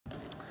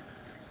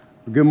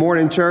Good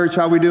morning, church.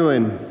 How we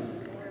doing?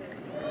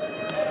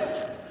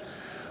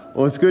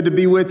 Well, it's good to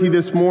be with you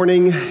this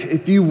morning.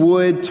 If you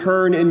would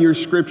turn in your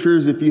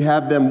scriptures, if you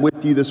have them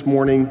with you this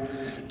morning,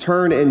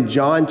 turn in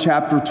John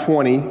chapter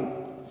 20. We're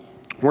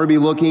going to be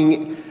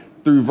looking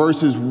through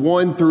verses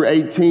 1 through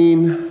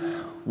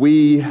 18.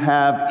 We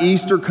have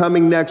Easter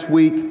coming next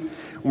week, and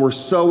we're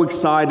so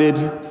excited.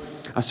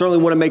 I certainly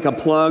want to make a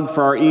plug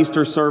for our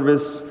Easter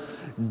service.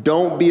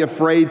 Don't be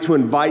afraid to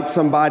invite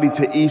somebody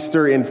to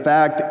Easter. In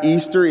fact,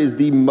 Easter is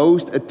the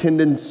most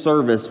attended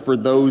service for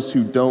those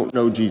who don't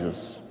know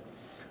Jesus.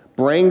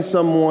 Bring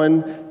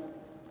someone,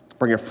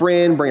 bring a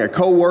friend, bring a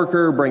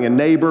coworker, bring a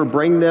neighbor,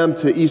 bring them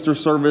to Easter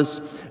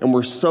service. And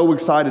we're so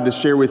excited to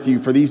share with you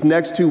for these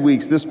next 2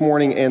 weeks, this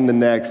morning and the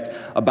next,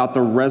 about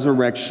the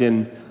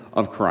resurrection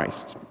of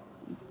Christ.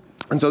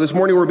 And so this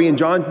morning we're being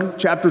John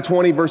chapter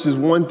 20, verses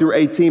 1 through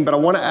 18. But I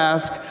want to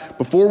ask,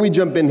 before we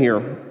jump in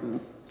here,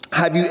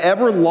 have you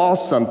ever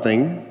lost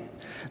something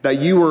that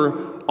you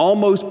were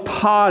almost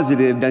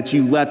positive that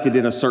you left it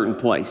in a certain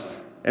place?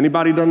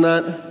 Anybody done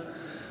that?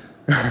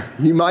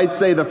 You might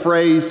say the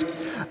phrase,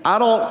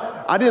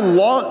 I didn't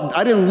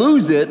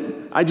lose it,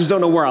 I just don't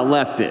know where I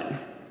left it,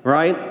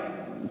 right?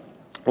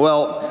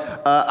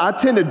 Well, I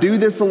tend to do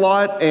this a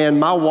lot, and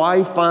my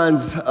wife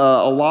finds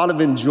a lot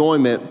of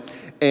enjoyment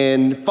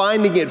in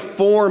finding it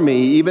for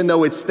me, even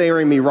though it's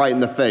staring me right in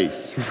the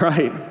face,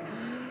 right?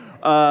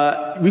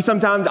 I'll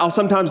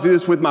sometimes do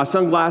this with my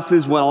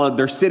sunglasses while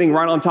they're sitting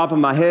right on top of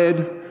my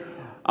head.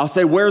 I'll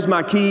say, "Where's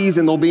my keys?"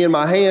 and they'll be in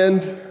my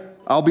hand.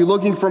 I'll be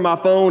looking for my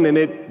phone and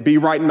it be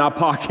right in my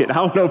pocket. I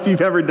don't know if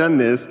you've ever done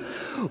this,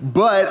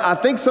 but I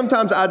think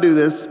sometimes I do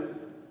this.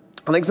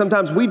 I think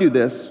sometimes we do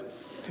this,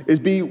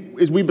 is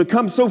we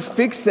become so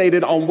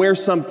fixated on where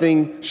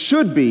something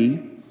should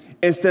be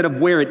instead of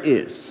where it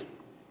is.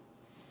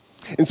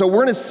 And so we're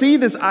going to see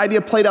this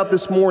idea played out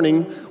this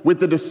morning with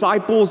the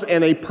disciples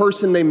and a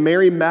person named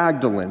Mary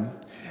Magdalene.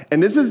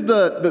 And this is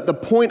the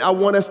point I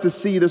want us to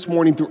see this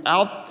morning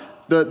throughout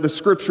the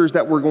scriptures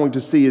that we're going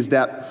to see, is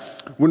that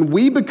when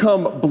we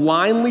become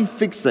blindly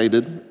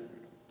fixated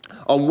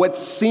on what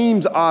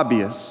seems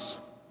obvious,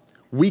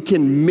 we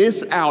can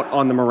miss out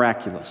on the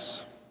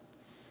miraculous.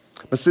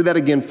 Let's say that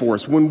again for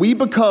us. When we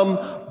become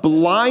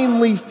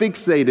blindly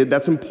fixated,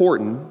 that's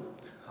important,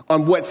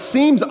 on what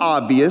seems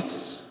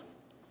obvious,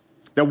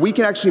 that we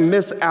can actually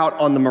miss out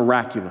on the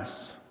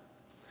miraculous.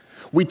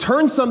 We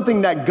turn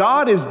something that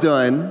God has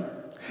done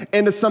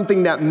into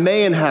something that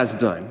man has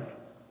done.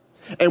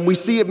 And we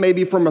see it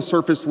maybe from a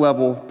surface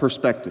level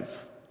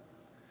perspective.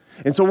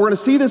 And so we're going to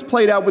see this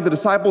played out with the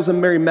disciples and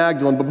Mary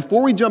Magdalene. But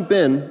before we jump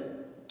in,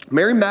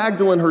 Mary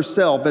Magdalene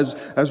herself,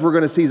 as we're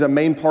going to see, is a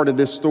main part of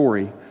this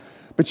story.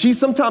 But she's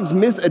sometimes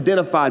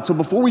misidentified. So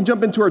before we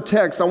jump into her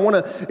text, I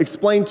want to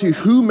explain to you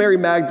who Mary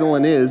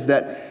Magdalene is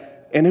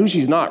and who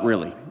she's not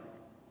really.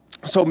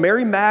 So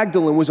Mary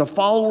Magdalene was a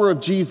follower of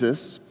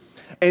Jesus,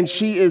 and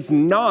she is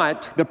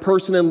not the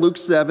person in Luke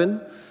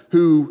 7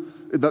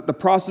 the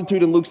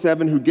prostitute in Luke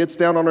 7 who gets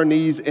down on her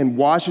knees and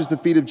washes the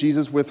feet of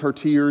Jesus with her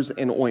tears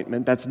and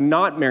ointment. That's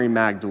not Mary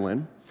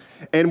Magdalene.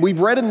 And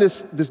we've read in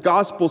this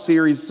gospel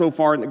series so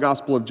far in the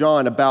Gospel of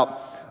John about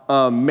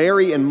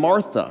Mary and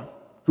Martha,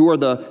 who are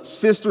the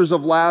sisters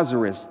of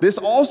Lazarus. This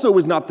also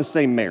is not the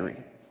same Mary.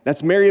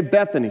 That's Mary of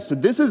Bethany. So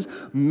this is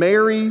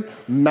Mary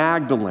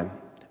Magdalene.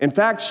 In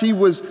fact, she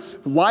was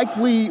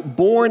likely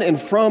born and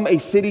from a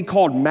city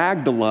called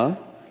Magdala,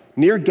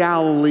 near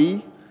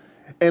Galilee.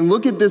 And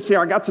look at this here.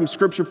 I got some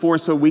scripture for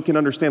us so we can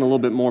understand a little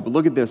bit more. But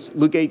look at this,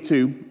 Luke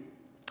 8:2.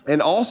 And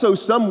also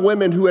some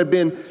women who had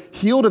been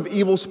healed of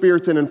evil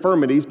spirits and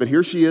infirmities. But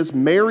here she is,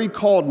 Mary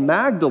called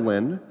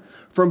Magdalene,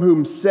 from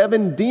whom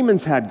 7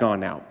 demons had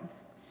gone out.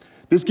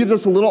 This gives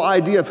us a little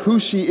idea of who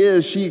she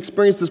is. She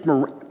experienced this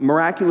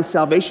miraculous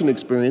salvation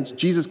experience.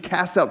 Jesus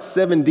cast out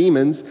 7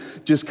 demons,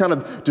 just kind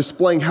of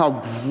displaying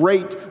how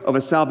great of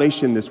a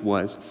salvation this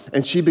was.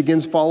 And she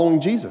begins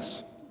following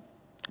Jesus.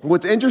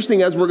 What's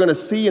interesting, as we're going to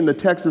see in the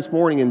text this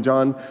morning in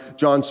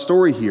John's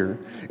story here,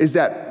 is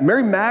that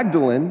Mary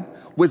Magdalene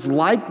was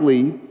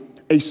likely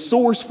a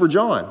source for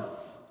John.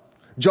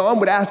 John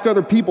would ask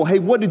other people, "Hey,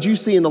 what did you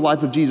see in the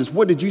life of Jesus?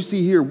 What did you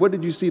see here? What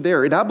did you see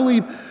there?" And I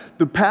believe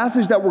the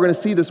passage that we're going to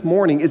see this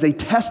morning is a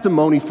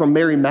testimony from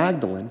Mary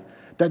Magdalene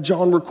that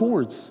John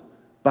records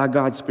by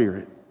God's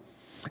Spirit.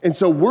 And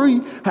so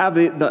we have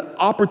the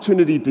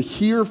opportunity to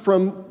hear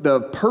from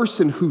the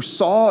person who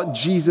saw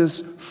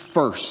Jesus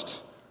first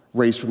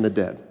raised from the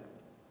dead.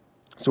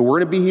 So we're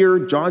going to be here,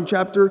 John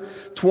chapter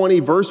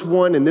 20, verse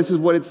 1, and this is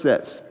what it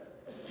says.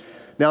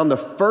 Now, on the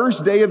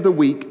first day of the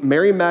week,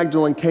 Mary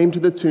Magdalene came to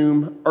the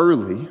tomb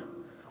early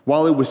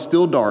while it was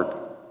still dark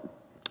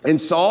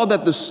and saw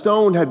that the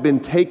stone had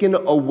been taken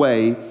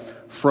away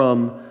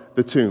from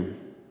the tomb.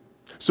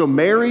 So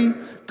Mary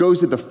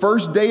goes at the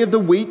first day of the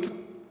week.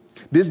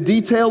 This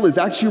detail is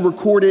actually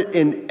recorded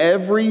in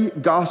every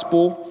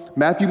gospel.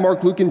 Matthew,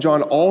 Mark, Luke, and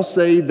John all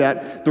say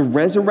that the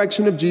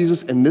resurrection of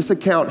Jesus in this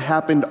account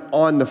happened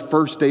on the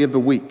first day of the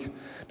week.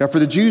 Now, for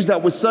the Jews,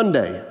 that was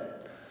Sunday.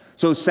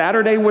 So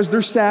Saturday was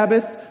their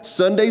Sabbath,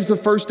 Sunday's the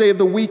first day of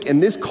the week,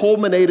 and this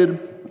culminated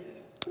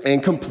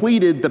and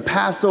completed the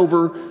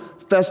Passover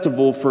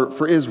festival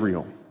for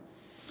Israel.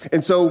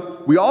 And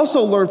so we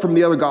also learn from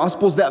the other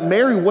Gospels that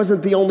Mary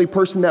wasn't the only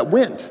person that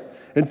went.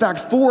 In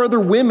fact, 4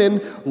 other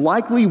women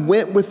likely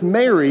went with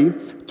Mary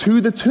to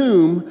the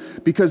tomb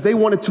because they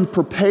wanted to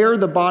prepare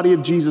the body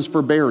of Jesus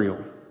for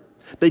burial.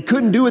 They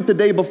couldn't do it the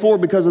day before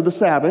because of the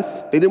Sabbath.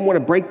 They didn't want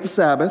to break the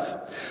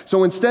Sabbath.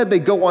 So instead, they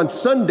go on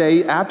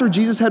Sunday after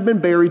Jesus had been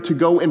buried to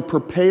go and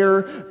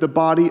prepare the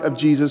body of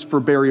Jesus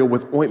for burial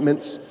with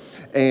ointments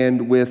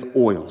and with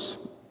oils.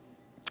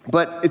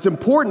 But it's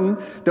important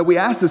that we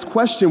ask this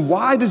question,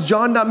 why does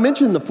John not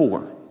mention the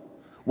 4?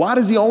 Why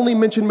does he only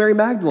mention Mary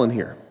Magdalene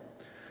here?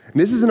 And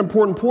this is an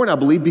important point, I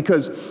believe,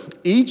 because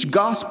each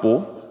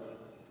gospel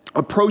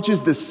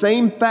approaches the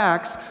same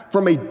facts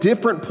from a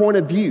different point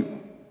of view.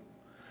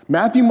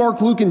 Matthew,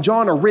 Mark, Luke, and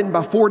John are written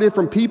by 4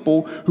 different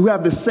people who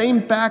have the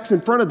same facts in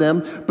front of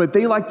them, but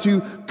they like to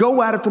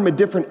go at it from a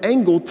different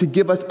angle to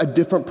give us a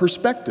different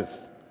perspective.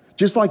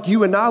 Just like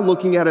you and I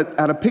looking at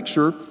a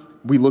picture,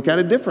 we look at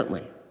it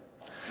differently.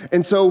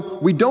 And so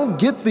we don't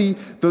get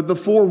the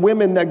 4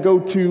 women that go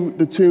to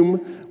the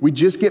tomb. We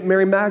just get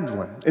Mary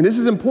Magdalene. And this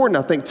is important,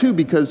 I think, too,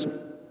 because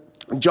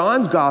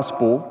John's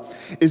gospel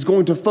is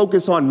going to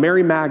focus on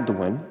Mary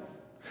Magdalene.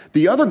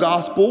 The other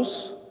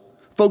gospels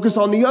focus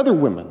on the other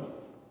women.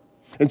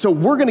 And so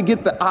we're going to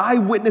get the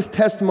eyewitness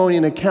testimony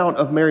and account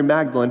of Mary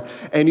Magdalene.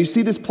 And you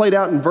see this played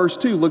out in verse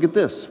 2. Look at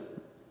this.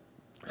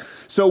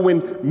 So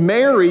when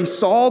Mary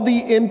saw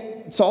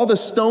the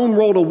stone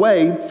rolled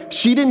away,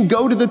 she didn't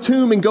go to the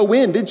tomb and go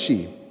in, did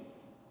she?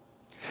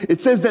 It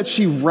says that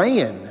she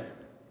ran.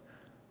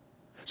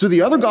 So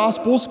the other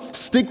gospels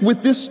stick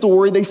with this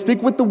story. They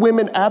stick with the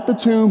women at the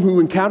tomb who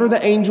encounter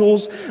the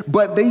angels,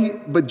 but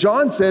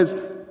John says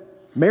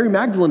Mary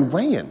Magdalene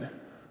ran.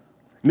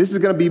 And this is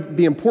going to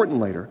be important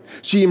later.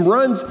 She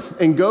runs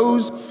and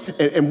goes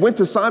and went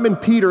to Simon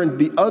Peter and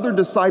the other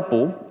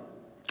disciple,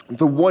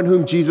 the one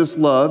whom Jesus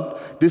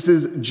loved. This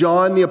is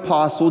John the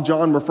apostle.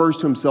 John refers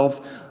to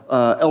himself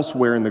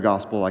elsewhere in the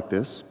gospel like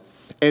this.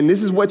 And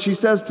this is what she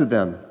says to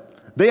them.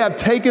 They have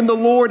taken the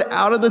Lord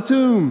out of the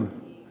tomb,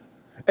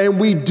 and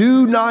we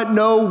do not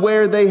know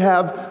where they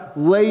have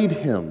laid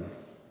him.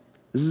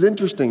 This is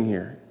interesting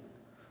here.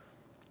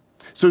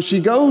 So she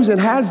goes and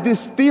has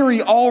this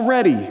theory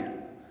already.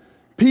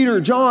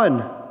 Peter,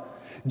 John,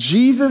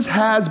 Jesus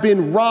has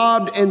been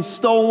robbed and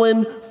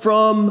stolen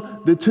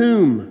from the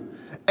tomb.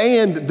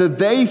 And the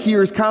they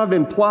here is kind of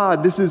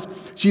implied.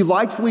 She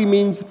likely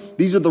means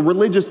these are the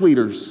religious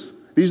leaders.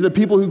 These are the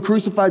people who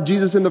crucified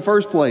Jesus in the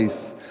first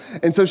place.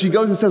 And so she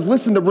goes and says,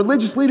 listen, the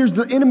religious leaders,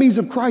 the enemies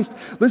of Christ,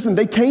 listen,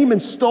 they came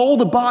and stole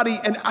the body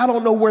and I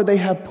don't know where they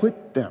have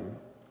put them.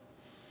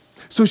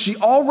 So she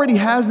already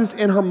has this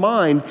in her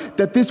mind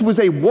that this was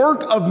a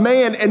work of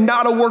man and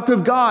not a work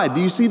of God.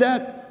 Do you see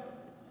that?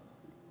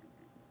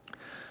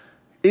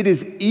 It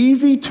is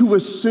easy to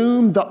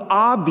assume the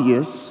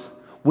obvious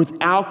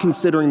without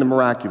considering the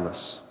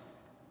miraculous.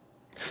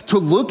 To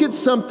look at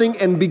something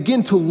and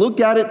begin to look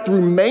at it through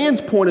man's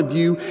point of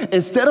view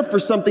instead of for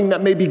something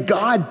that maybe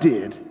God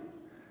did.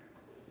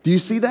 Do you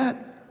see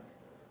that?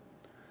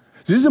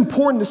 This is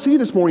important to see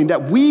this morning,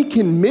 that we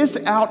can miss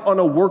out on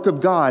a work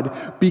of God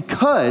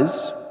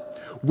because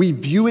we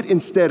view it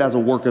instead as a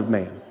work of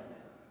man.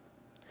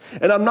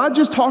 And I'm not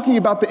just talking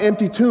about the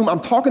empty tomb, I'm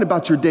talking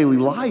about your daily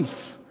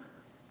life.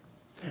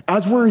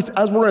 As we're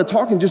going to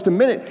talk in just a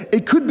minute,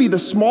 it could be the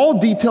small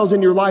details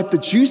in your life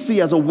that you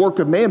see as a work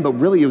of man, but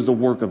really it was a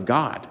work of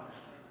God.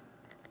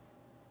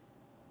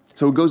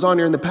 So it goes on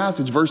here in the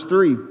passage, verse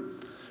 3.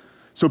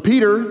 So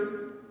Peter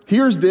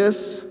hears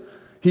this.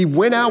 He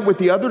went out with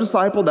the other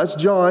disciple, that's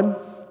John,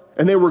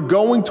 and they were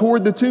going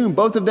toward the tomb.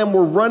 Both of them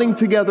were running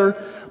together,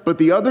 but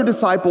the other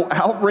disciple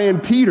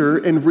outran Peter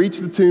and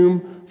reached the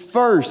tomb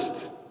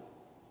first.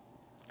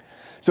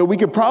 So we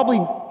could probably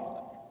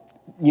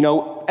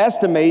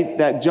estimate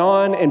that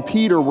John and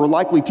Peter were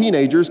likely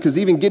teenagers because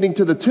even getting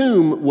to the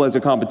tomb was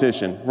a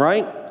competition,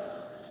 right?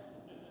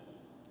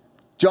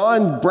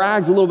 John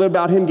brags a little bit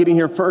about him getting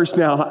here first.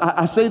 Now,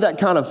 I say that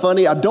kind of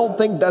funny. I don't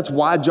think that's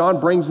why John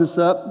brings this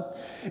up.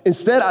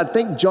 Instead, I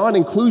think John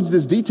includes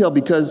this detail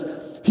because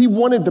he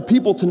wanted the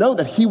people to know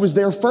that he was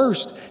there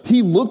first.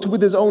 He looked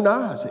with his own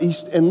eyes.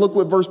 And look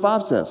what verse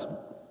 5 says.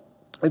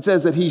 It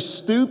says that he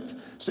stooped,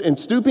 and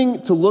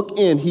stooping to look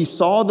in, he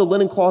saw the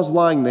linen cloths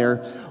lying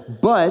there,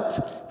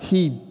 but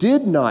he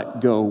did not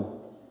go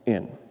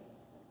in.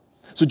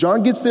 So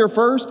John gets there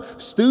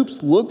first,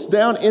 stoops, looks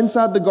down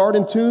inside the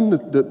garden tomb.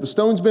 The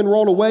stone's been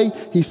rolled away.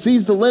 He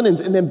sees the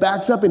linens and then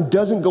backs up and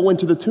doesn't go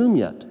into the tomb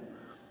yet.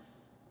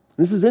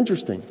 This is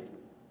interesting.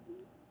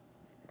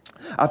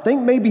 I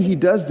think maybe he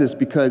does this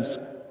because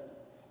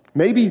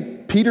maybe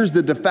Peter's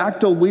the de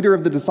facto leader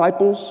of the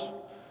disciples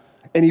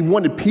and he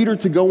wanted Peter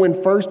to go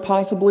in first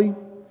possibly.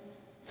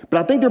 But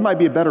I think there might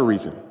be a better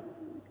reason.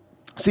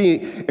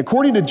 See,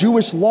 according to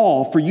Jewish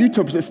law, for you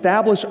to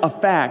establish a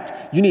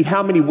fact, you need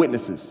how many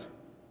witnesses?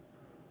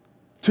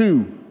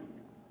 2.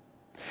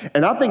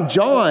 And I think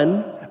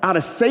John out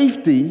of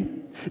safety,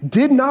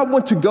 did not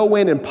want to go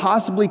in and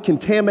possibly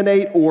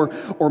contaminate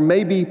or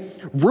maybe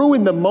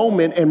ruin the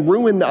moment and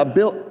ruin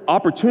the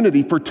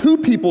opportunity for two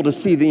people to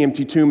see the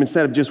empty tomb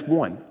instead of just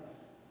one.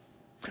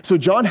 So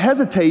John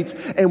hesitates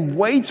and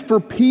waits for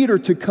Peter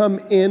to come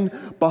in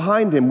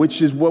behind him,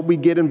 which is what we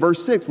get in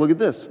verse 6. Look at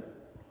this.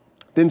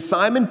 Then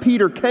Simon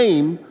Peter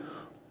came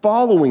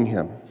following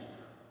him,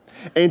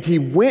 and he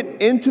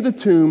went into the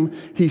tomb.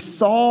 He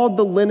saw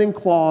the linen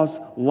cloths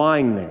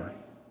lying there.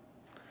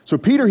 So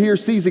Peter here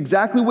sees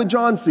exactly what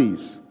John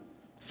sees.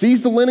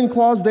 Sees the linen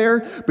cloths there,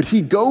 but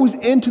he goes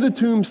into the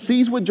tomb,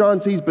 sees what John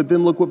sees, but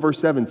then look what verse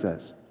 7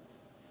 says.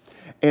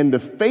 And the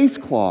face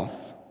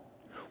cloth,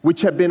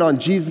 which had been on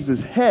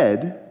Jesus'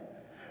 head,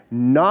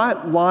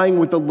 not lying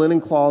with the linen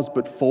cloths,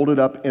 but folded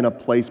up in a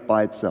place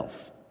by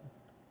itself.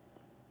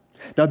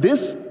 Now,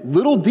 this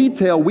little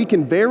detail we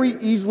can very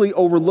easily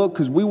overlook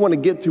because we want to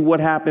get to what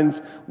happens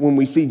when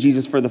we see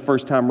Jesus for the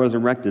first time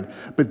resurrected.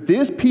 But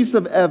this piece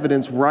of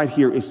evidence right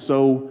here is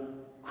so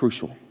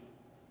crucial.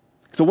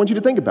 So I want you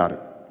to think about it.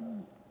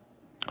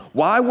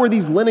 Why were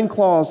these linen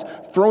cloths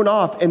thrown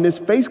off and this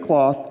face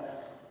cloth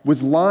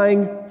was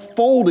lying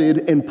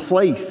folded and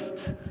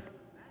placed?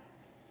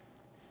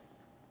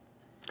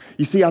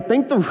 You see, I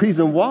think the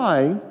reason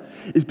why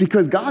is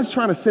because God's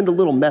trying to send a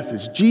little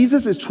message.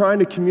 Jesus is trying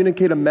to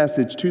communicate a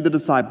message to the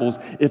disciples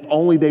if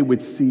only they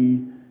would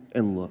see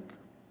and look.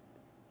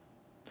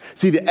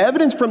 See, the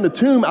evidence from the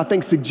tomb, I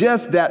think,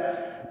 suggests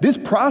that this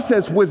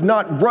process was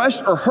not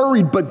rushed or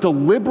hurried, but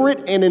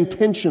deliberate and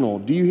intentional.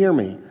 Do you hear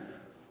me?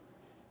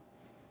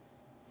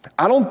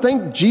 I don't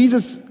think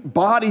Jesus'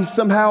 body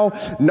somehow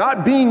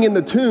not being in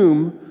the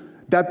tomb,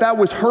 that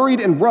was hurried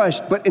and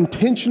rushed, but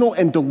intentional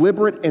and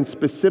deliberate and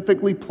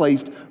specifically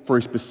placed for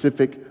a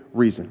specific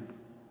reason.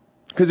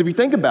 Because if you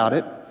think about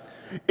it,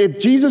 if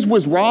Jesus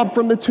was robbed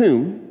from the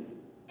tomb,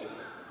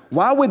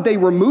 why would they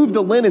remove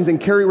the linens and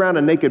carry around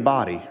a naked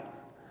body?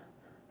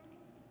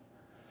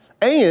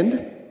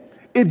 And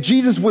if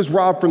Jesus was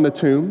robbed from the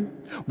tomb,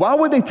 why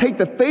would they take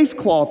the face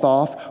cloth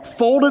off,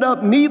 fold it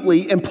up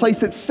neatly, and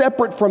place it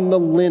separate from the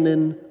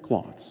linen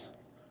cloths?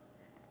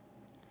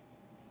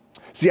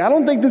 See, I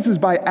don't think this is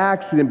by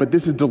accident, but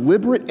this is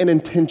deliberate and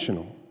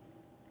intentional.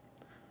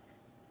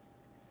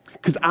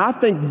 Because I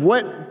think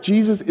what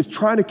Jesus is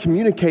trying to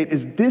communicate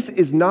is this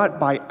is not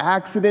by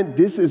accident.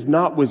 This was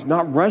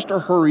not rushed or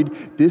hurried.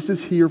 This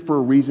is here for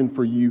a reason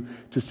for you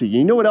to see.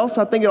 You know what else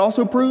I think it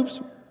also proves?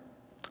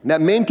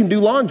 That men can do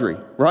laundry,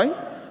 right?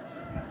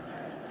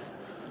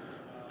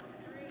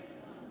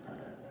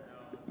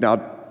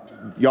 Now,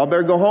 y'all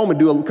better go home and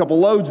do a couple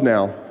loads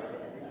now.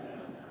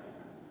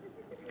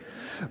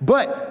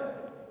 But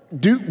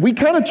we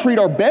kind of treat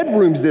our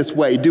bedrooms this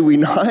way, do we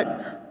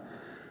not?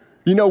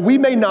 You know, we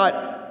may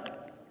not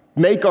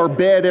make our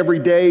bed every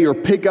day or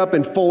pick up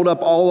and fold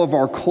up all of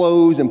our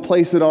clothes and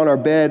place it on our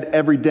bed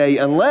every day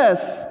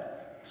unless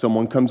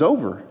someone comes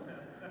over,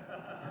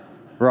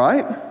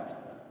 right?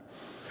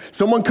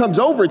 Someone comes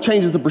over, it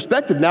changes the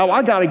perspective. Now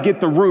I got to get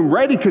the room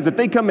ready because if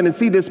they come in and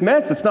see this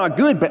mess, that's not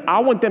good. But I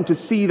want them to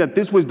see that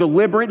this was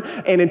deliberate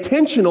and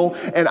intentional.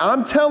 And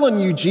I'm telling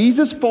you,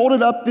 Jesus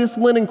folded up this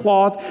linen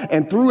cloth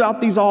and threw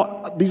out these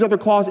other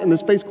cloths in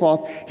this face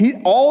cloth.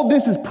 All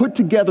this is put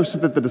together so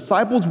that the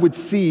disciples would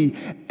see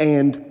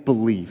and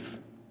believe.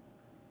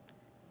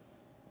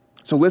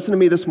 So listen to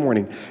me this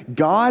morning.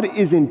 God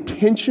is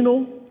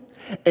intentional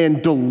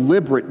and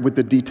deliberate with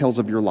the details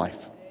of your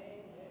life.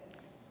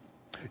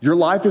 Your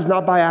life is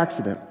not by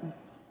accident.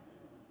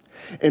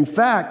 In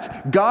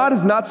fact, God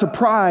is not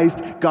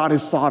surprised, God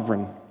is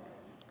sovereign.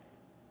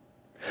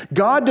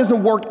 God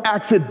doesn't work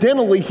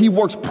accidentally, He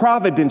works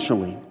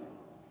providentially.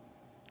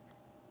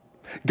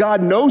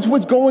 God knows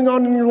what's going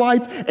on in your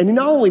life, and He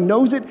not only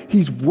knows it,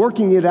 He's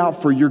working it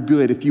out for your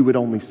good if you would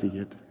only see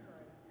it.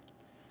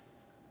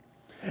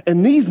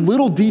 And these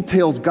little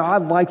details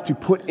God likes to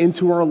put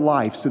into our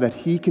life so that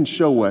He can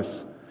show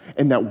us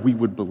and that we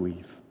would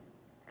believe.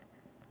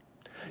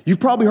 You've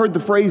probably heard the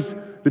phrase,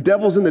 the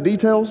devil's in the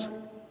details.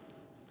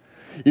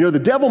 You know, the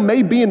devil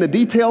may be in the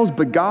details,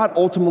 but God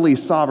ultimately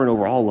is sovereign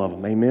over all of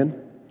them, amen?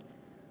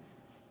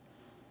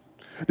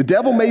 The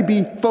devil may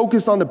be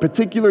focused on the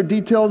particular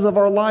details of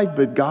our life,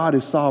 but God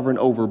is sovereign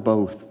over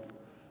both.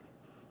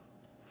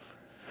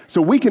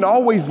 So we can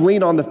always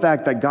lean on the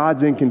fact that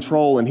God's in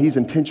control and He's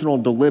intentional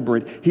and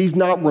deliberate. He's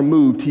not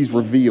removed, He's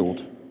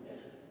revealed.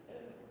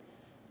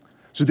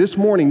 So this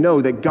morning, know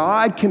that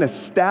God can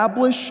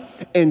establish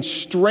and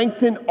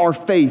strengthen our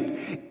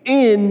faith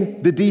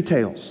in the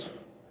details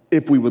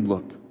if we would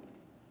look.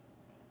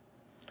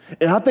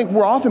 And I think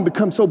we're often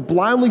become so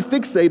blindly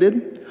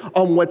fixated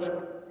on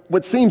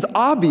what seems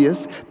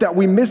obvious that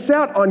we miss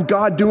out on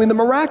God doing the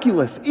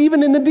miraculous,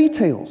 even in the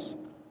details.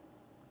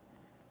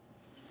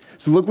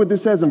 So look what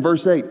this says in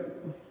verse 8.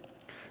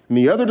 And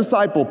the other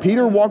disciple,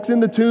 Peter, walks in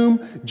the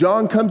tomb.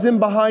 John comes in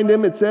behind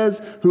him, it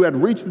says, who had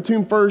reached the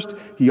tomb first.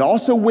 He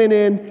also went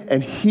in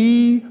and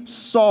he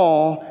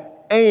saw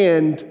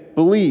and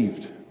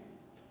believed.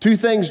 Two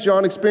things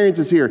John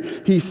experiences here.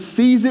 He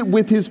sees it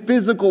with his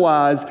physical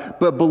eyes,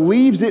 but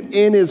believes it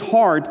in his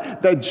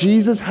heart that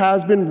Jesus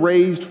has been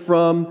raised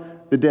from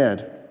the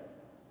dead.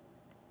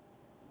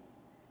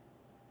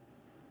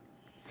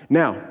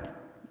 Now,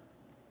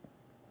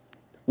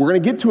 we're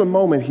going to get to a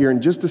moment here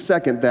in just a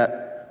second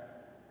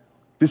that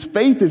this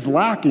faith is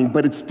lacking,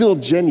 but it's still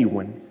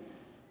genuine.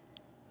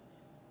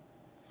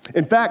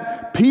 In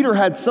fact, Peter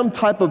had some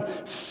type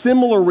of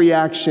similar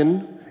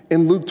reaction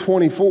in Luke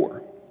 24.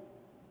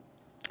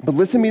 But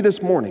listen to me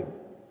this morning.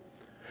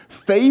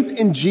 Faith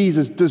in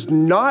Jesus does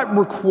not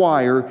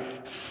require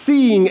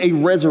seeing a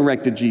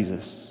resurrected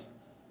Jesus.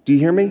 Do you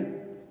hear me?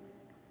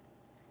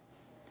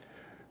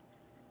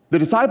 The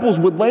disciples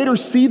would later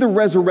see the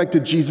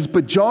resurrected Jesus,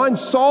 but John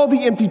saw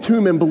the empty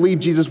tomb and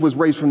believed Jesus was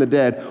raised from the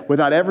dead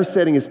without ever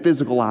setting his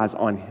physical eyes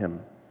on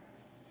him.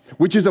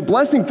 Which is a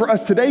blessing for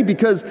us today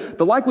because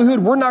the likelihood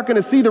we're not going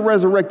to see the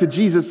resurrected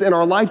Jesus in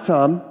our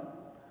lifetime.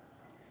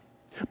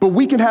 But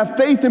we can have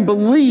faith and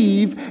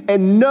believe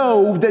and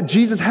know that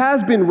Jesus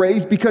has been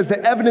raised because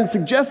the evidence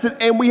suggests it,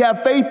 and we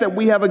have faith that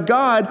we have a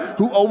God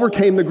who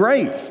overcame the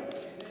grave.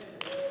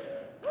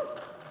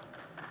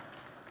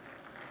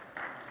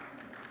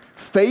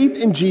 Faith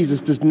in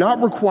Jesus does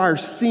not require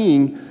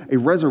seeing a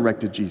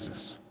resurrected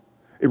Jesus.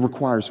 It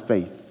requires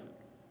faith,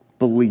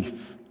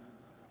 belief,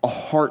 a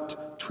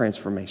heart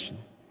transformation.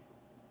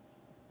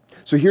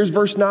 So here's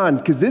verse 9,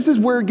 because this is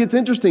where it gets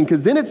interesting,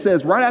 because then it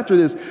says right after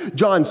this,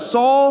 John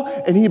saw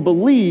and he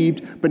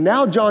believed, but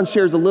now John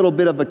shares a little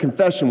bit of a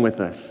confession with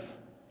us.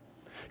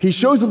 He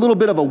shows a little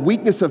bit of a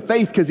weakness of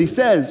faith because he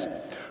says,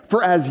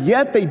 for as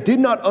yet they did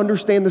not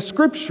understand the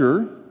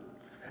scripture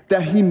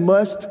that he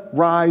must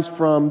rise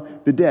from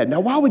the dead.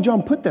 Now, why would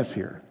John put this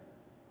here?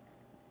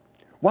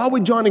 Why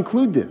would John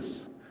include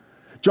this?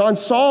 John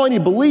saw and he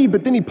believed,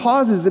 but then he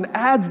pauses and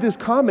adds this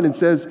comment and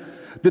says,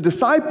 the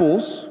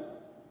disciples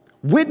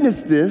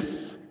witnessed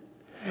this,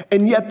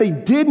 and yet they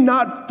did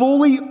not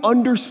fully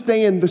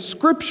understand the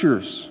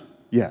scriptures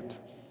yet.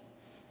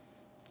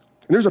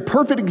 And there's a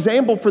perfect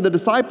example for the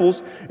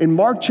disciples in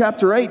Mark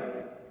chapter 8.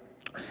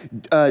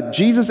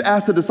 Jesus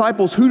asked the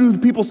disciples, who do the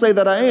people say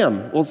that I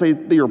am? Well, say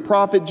that you're a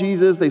prophet,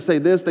 Jesus. They say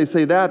this, they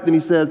say that. Then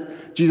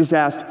Jesus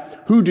asked,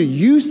 who do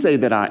you say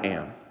that I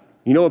am?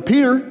 You know what,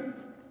 Peter?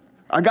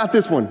 I got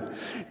this one.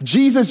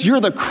 Jesus,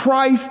 you're the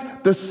Christ,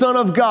 the Son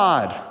of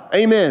God.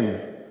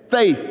 Amen.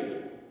 Faith.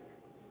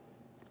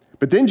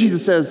 But then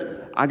Jesus says,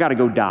 I got to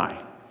go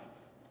die.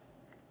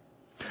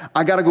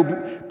 I got to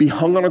go be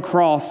hung on a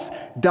cross,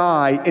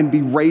 die, and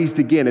be raised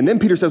again. And then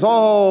Peter says,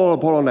 oh,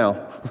 hold on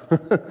now.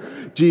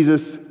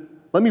 Jesus,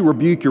 let me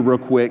rebuke you real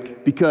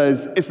quick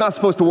because it's not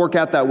supposed to work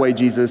out that way,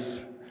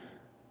 Jesus.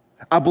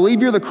 I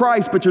believe you're the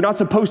Christ, but you're not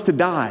supposed to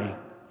die.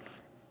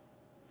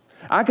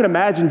 I can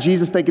imagine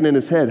Jesus thinking in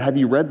his head, have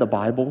you read the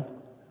Bible?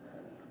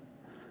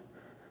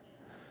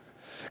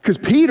 Because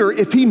Peter,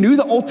 if he knew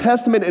the Old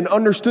Testament and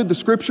understood the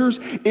scriptures,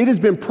 it has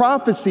been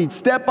prophesied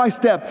step by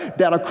step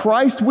that a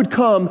Christ would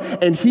come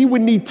and he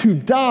would need to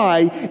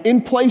die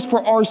in place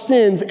for our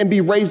sins and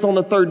be raised on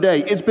the third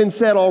day. It's been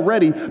said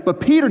already,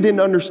 but Peter didn't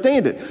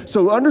understand it.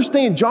 So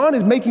understand, John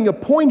is making a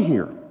point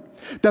here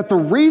that the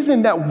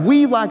reason that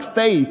we lack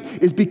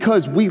faith is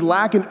because we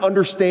lack an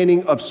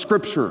understanding of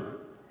scripture.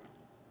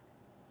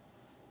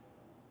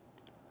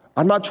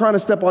 I'm not trying to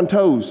step on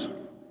toes.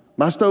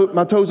 My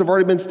toes have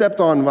already been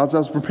stepped on as I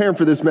was preparing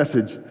for this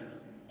message.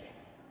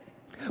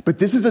 But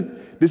this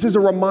is a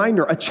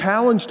reminder, a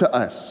challenge to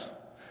us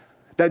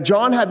that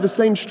John had the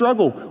same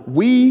struggle.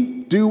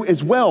 We do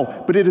as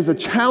well, but it is a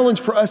challenge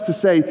for us to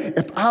say,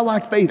 if I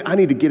lack faith, I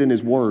need to get in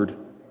his word.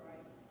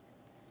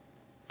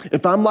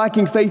 If I'm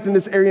lacking faith in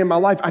this area of my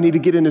life, I need to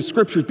get into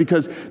scriptures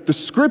because the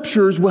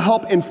scriptures will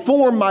help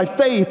inform my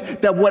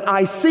faith that what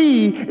I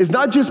see is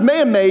not just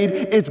man-made,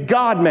 it's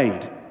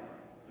God-made.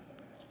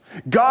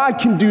 God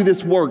can do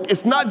this work.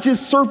 It's not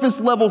just surface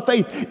level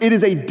faith. It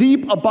is a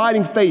deep,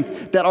 abiding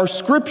faith that our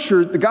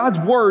scripture, God's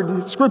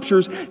word,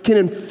 scriptures, can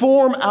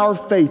inform our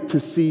faith to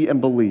see and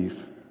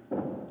believe.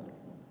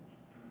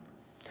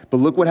 But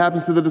look what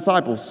happens to the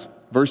disciples.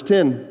 Verse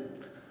 10.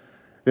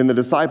 Then the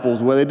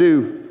disciples, what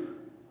do?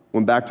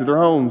 Went back to their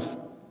homes.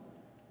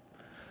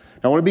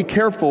 Now, I want to be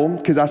careful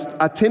because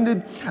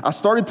I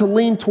started to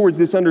lean towards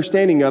this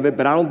understanding of it,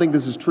 but I don't think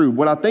this is true.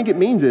 What I think it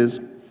means is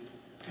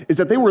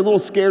that they were a little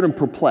scared and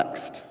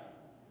perplexed.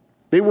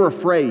 They were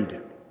afraid.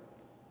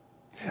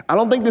 I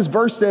don't think this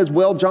verse says,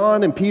 well,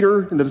 John and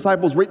Peter and the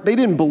disciples, they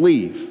didn't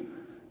believe.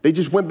 They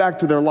just went back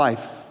to their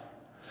life.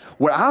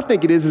 What I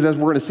think it is as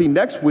we're going to see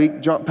next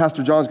week,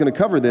 Pastor John's going to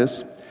cover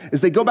this, is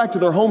they go back to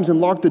their homes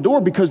and lock the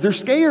door because they're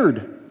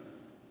scared.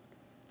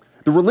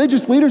 The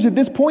religious leaders at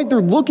this point,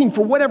 they're looking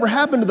for whatever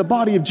happened to the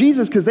body of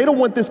Jesus because they don't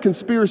want this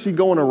conspiracy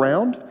going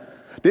around.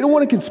 They don't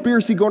want a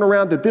conspiracy going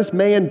around that this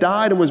man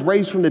died and was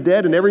raised from the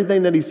dead and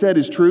everything that he said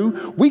is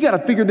true. We got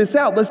to figure this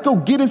out. Let's go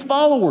get his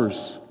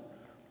followers.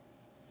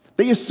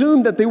 They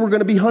assumed that they were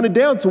going to be hunted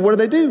down, so what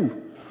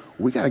do?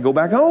 We got to go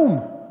back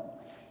home.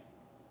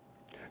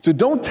 So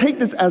don't take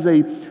this as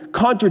a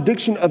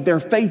contradiction of their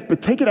faith,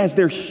 but take it as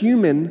their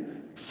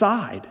human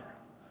sighed.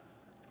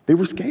 They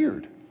were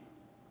scared.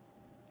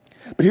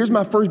 But here's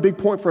my first big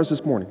point for us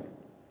this morning.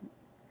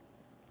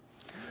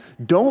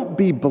 Don't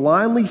be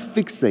blindly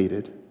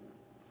fixated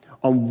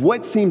on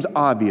what seems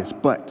obvious,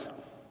 but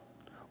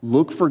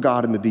look for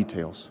God in the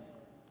details.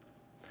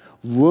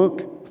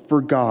 Look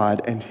for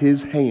God and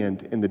His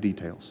hand in the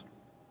details.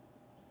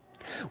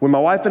 When my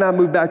wife and I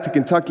moved back to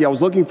Kentucky, I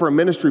was looking for a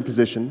ministry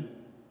position.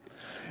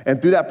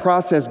 And through that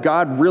process,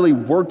 God really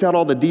worked out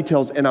all the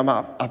details, and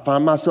I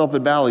found myself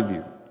at Valley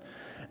View.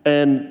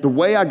 And the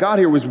way I got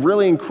here was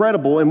really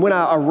incredible. And when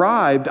I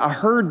arrived, I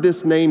heard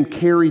this name,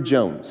 Carrie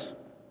Jones.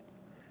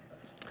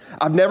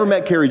 I've never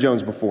met Carrie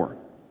Jones before.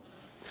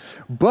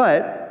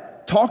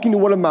 But talking to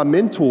one of my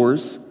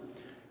mentors,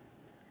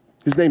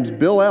 his name's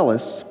Bill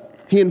Ellis,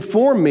 he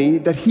informed me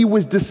that he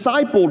was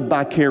discipled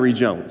by Carrie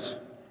Jones.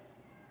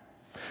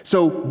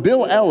 So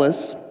Bill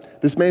Ellis,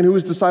 this man who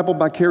was discipled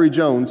by Carrie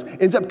Jones,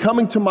 ends up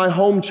coming to my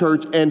home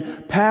church and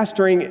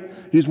pastoring.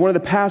 He's one of the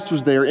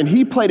pastors there, and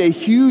he played a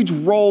huge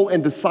role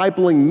in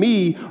discipling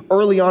me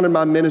early on in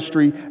my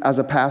ministry as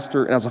a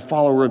pastor and as a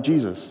follower of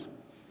Jesus.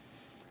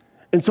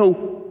 And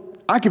so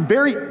I could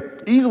very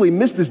easily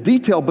miss this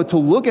detail, but to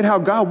look at how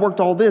God worked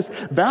all this,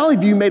 Valley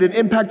View made an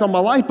impact on my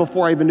life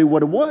before I even knew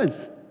what it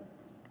was.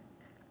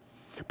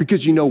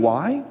 Because you know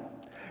why?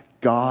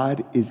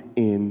 God is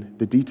in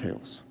the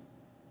details.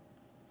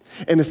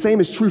 And the same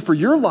is true for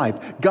your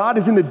life. God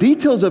is in the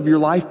details of your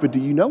life, but do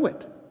you know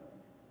it?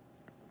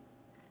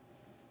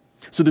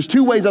 So there's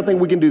two ways I think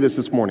we can do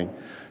this morning.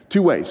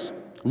 Two ways.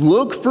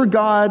 Look for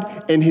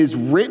God in His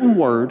written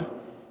word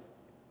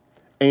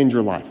and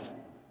your life.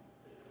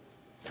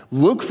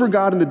 Look for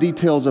God in the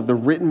details of the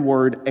written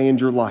word and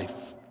your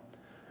life.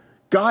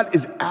 God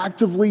is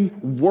actively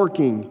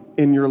working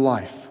in your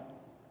life.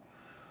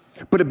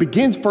 But it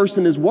begins first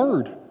in His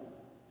word.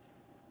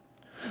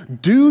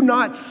 Do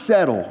not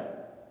settle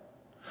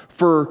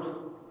for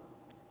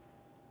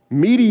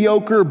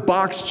mediocre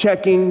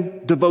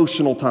box-checking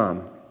devotional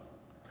time.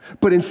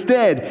 But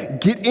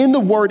instead, get in the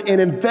Word and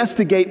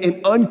investigate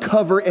and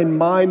uncover and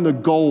mine the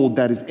gold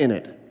that is in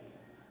it.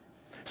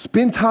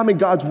 Spend time in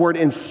God's Word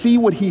and see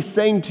what He's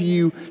saying to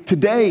you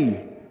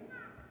today.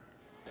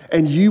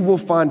 And you will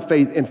find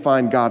faith and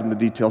find God in the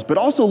details. But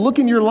also look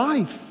in your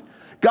life.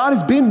 God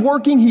has been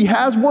working, He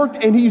has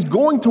worked, and He's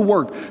going to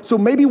work. So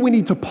maybe we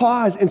need to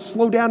pause and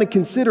slow down and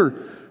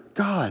consider,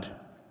 God,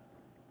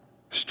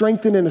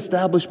 strengthen and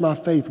establish my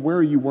faith. Where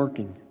are you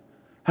working?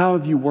 How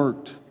have you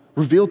worked?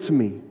 Reveal to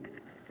me.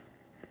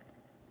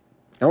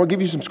 I want to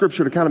give you some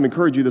scripture to kind of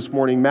encourage you this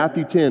morning.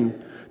 Matthew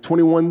 10,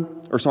 29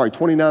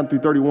 through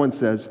 31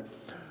 says,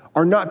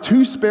 "Are not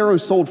two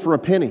sparrows sold for a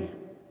penny?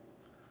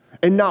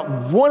 And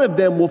not one of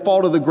them will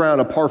fall to the ground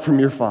apart from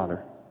your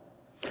Father.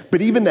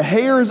 But even the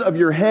hairs of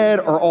your head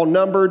are all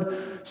numbered."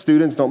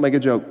 Students, don't make a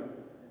joke.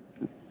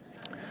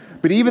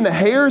 "But even the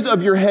hairs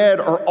of your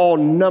head are all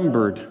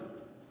numbered.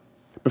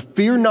 But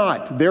fear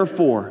not,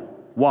 therefore."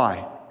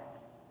 Why?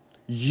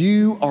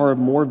 "You are of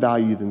more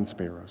value than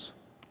sparrows."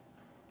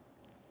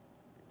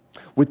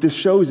 What this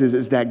shows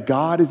is that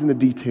God is in the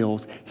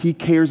details. He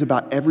cares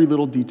about every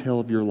little detail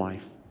of your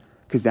life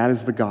because that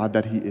is the God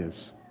that He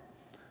is.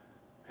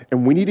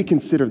 And we need to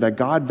consider that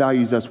God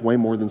values us way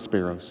more than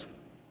sparrows.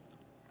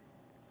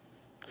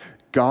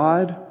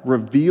 God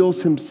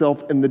reveals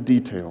Himself in the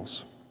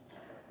details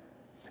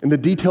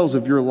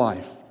of your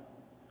life,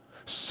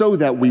 so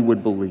that we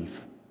would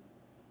believe.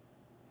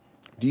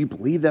 Do you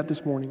believe that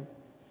this morning?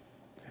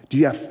 Do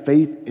you have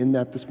faith in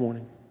that this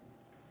morning?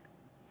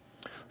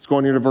 Let's go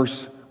on here to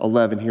verse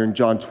 11 here in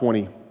John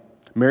 20.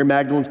 Mary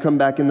Magdalene's come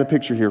back in the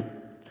picture here.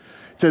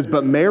 It says,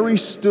 "But Mary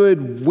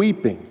stood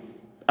weeping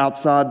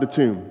outside the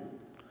tomb."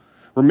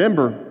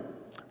 Remember,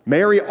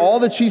 Mary, all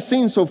that she's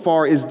seen so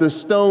far is the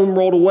stone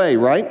rolled away,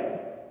 right?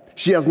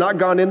 She has not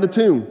gone in the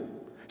tomb.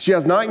 She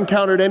has not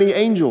encountered any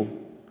angel.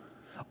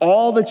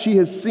 All that she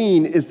has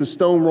seen is the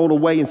stone rolled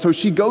away. And so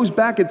she goes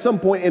back at some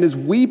point and is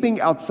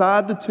weeping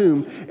outside the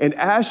tomb. And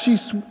as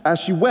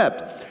she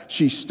wept,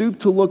 she stooped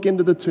to look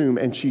into the tomb,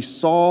 and she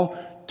saw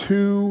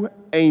two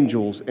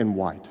angels in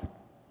white,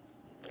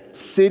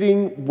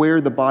 sitting where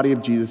the body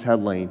of Jesus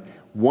had lain,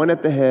 one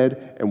at the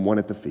head and one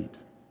at the feet.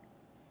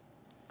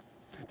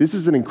 This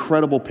is an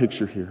incredible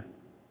picture here.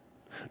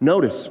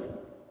 Notice,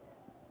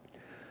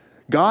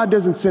 God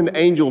doesn't send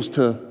angels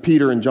to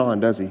Peter and John,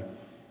 does He?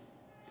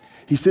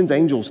 He sends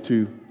angels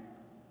to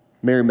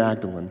Mary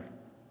Magdalene,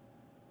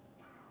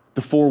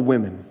 the four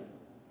women.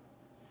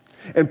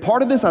 And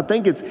part of this, I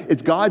think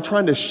it's God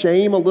trying to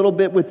shame a little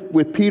bit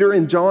with Peter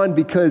and John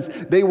because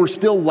they were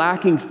still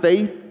lacking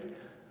faith.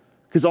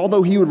 Because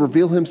although He would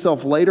reveal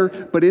Himself later,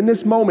 but in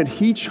this moment,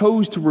 He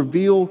chose to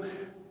reveal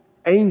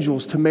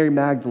angels to Mary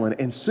Magdalene.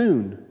 And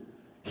soon,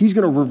 He's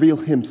going to reveal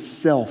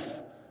Himself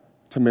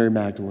to Mary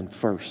Magdalene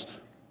first.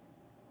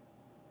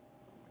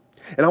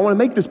 And I want to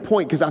make this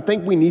point because I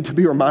think we need to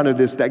be reminded of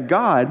this, that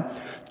God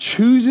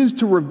chooses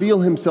to reveal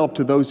Himself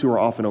to those who are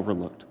often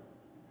overlooked.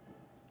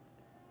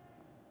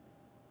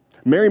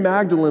 Mary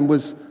Magdalene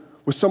was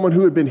someone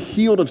who had been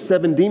healed of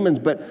 7 demons,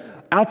 but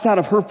outside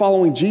of her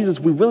following Jesus,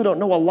 we really don't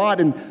know a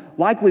lot. And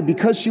likely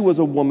because she was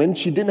a woman,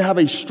 she didn't have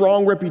a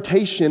strong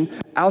reputation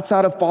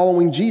outside of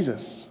following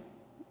Jesus.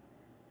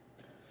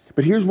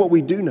 But here's what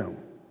we do know,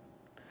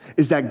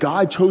 is that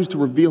God chose to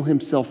reveal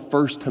himself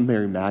first to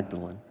Mary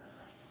Magdalene.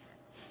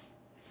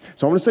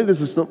 So I want to say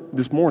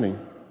this morning.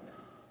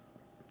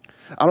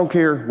 I don't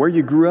care where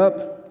you grew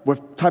up,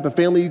 what type of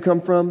family you come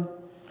from,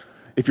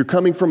 if you're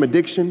coming from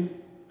addiction,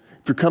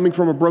 if you're coming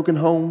from a broken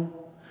home,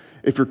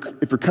 if you're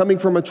coming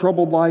from a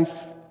troubled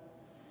life,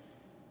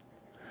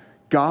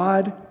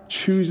 God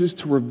chooses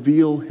to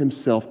reveal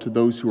himself to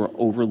those who are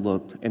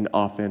overlooked and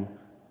often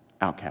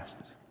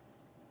outcasted.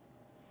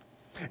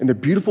 And the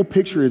beautiful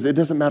picture is it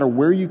doesn't matter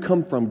where you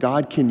come from,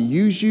 God can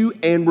use you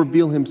and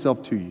reveal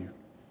himself to you,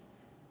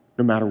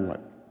 no matter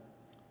what.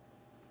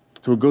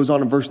 So it goes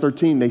on in verse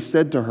 13. They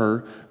said to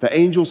her, the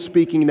angel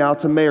speaking now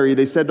to Mary,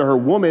 they said to her,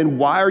 "Woman,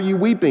 why are you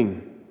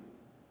weeping?"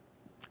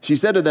 She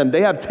said to them,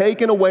 "They have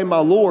taken away my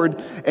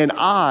Lord, and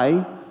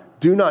I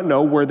do not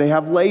know where they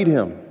have laid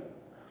him."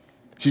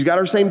 She's got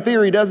her same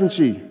theory, doesn't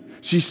she?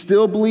 She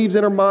still believes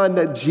in her mind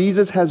that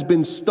Jesus has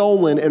been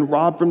stolen and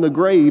robbed from the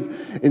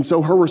grave. And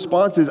so her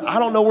response is, I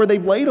don't know where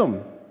they've laid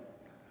him.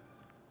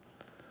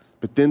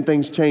 But then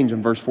things change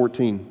in verse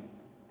 14.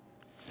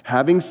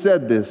 Having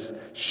said this,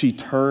 she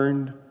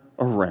turned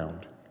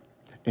around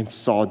and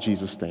saw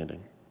Jesus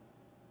standing.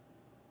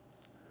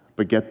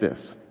 But get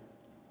this.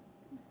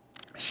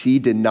 She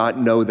did not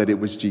know that it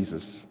was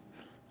Jesus.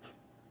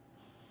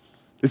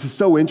 This is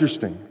so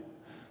interesting.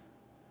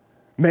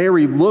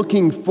 Mary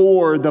looking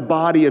for the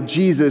body of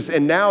Jesus,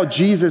 and now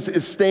Jesus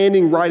is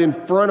standing right in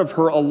front of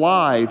her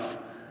alive.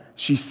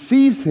 She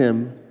sees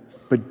him,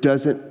 but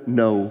doesn't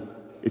know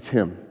it's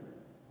him.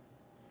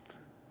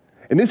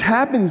 And this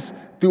happens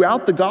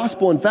throughout the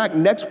gospel. In fact,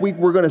 next week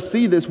we're going to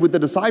see this with the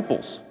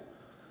disciples.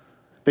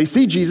 They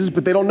see Jesus,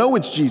 but they don't know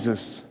it's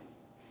Jesus.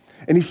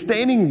 And he's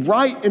standing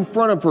right in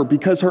front of her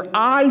because her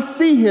eyes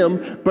see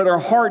him, but her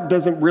heart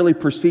doesn't really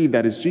perceive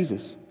that it's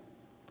Jesus.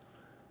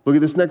 Look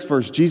at this next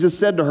verse. Jesus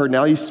said to her,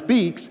 now he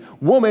speaks,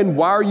 "Woman,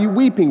 why are you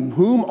weeping?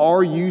 Whom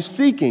are you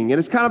seeking?" And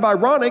it's kind of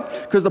ironic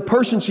because the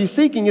person she's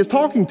seeking is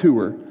talking to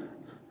her.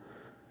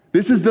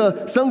 This is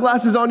the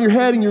sunglasses on your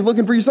head and you're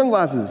looking for your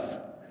sunglasses.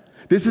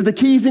 This is the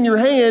keys in your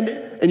hand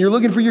and you're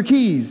looking for your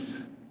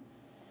keys.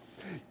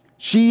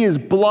 She is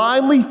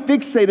blindly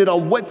fixated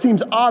on what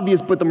seems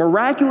obvious, but the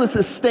miraculous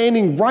is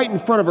standing right in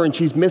front of her and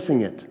she's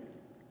missing it.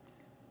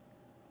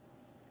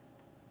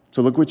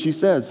 So look what she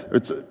says.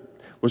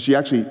 She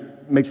actually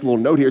makes a little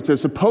note here. It says,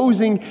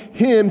 supposing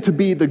him to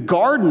be the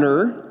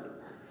gardener,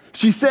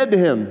 she said to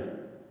him,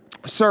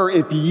 "Sir,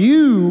 if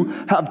you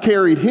have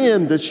carried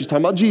him," that she's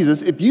talking about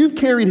Jesus, "if you've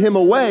carried him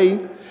away,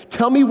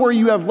 tell me where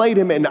you have laid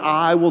him and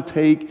I will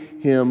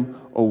take him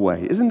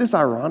away." Isn't this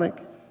ironic?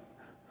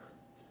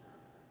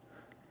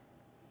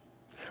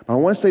 But I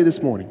want to say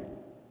this morning,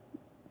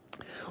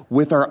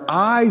 with our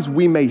eyes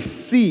we may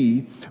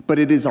see, but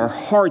it is our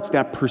hearts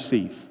that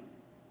perceive.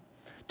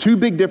 Two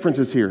big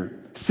differences here.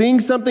 Seeing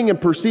something and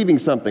perceiving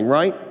something,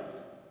 right?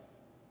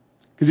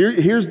 Because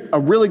here's a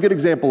really good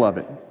example of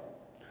it.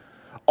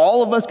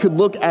 All of us could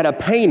look at a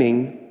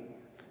painting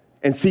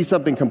and see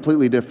something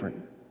completely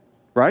different,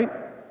 right?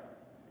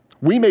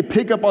 We may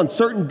pick up on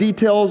certain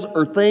details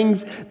or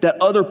things that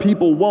other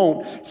people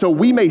won't. So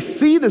we may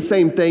see the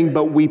same thing,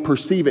 but we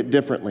perceive it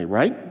differently,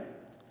 right?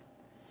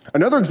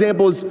 Another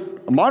example is,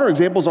 a modern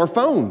example is our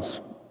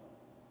phones.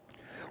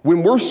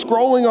 When we're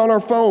scrolling on our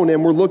phone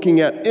and we're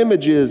looking at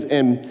images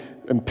and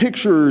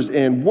pictures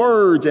and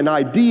words and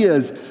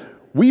ideas,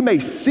 we may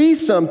see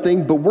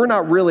something, but we're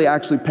not really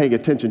actually paying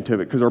attention to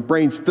it because our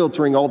brain's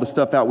filtering all the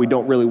stuff out we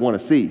don't really want to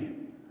see,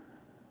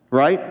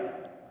 right?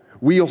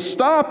 We'll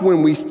stop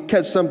when we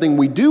catch something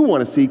we do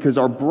want to see because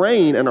our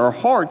brain and our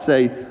heart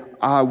say,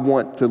 I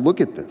want to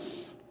look at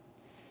this.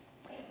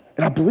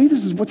 And I believe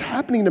this is what's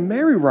happening to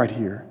Mary right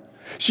here.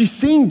 She's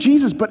seeing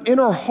Jesus, but in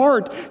her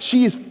heart,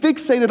 she is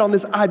fixated on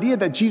this idea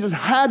that Jesus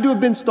had to have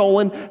been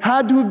stolen,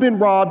 had to have been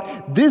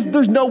robbed.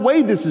 There's no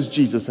way this is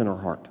Jesus in her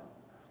heart.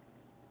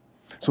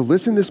 So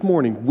listen this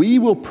morning, we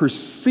will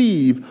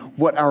perceive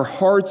what our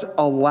hearts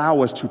allow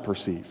us to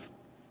perceive.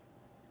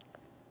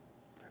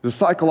 There's a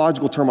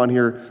psychological term on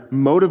here,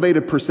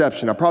 motivated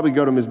perception. I'll probably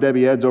go to Ms.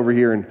 Debbie Eds over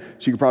here and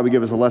she could probably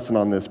give us a lesson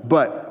on this.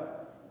 But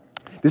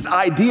this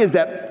idea is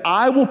that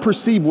I will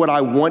perceive what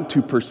I want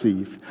to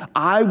perceive.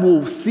 I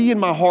will see in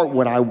my heart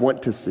what I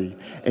want to see.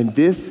 And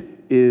this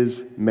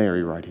is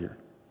Mary right here.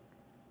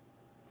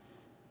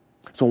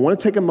 So I want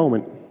to take a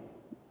moment.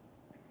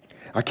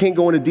 I can't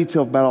go into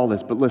detail about all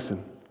this, but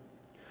listen.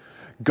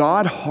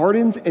 God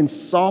hardens and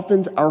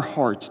softens our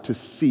hearts to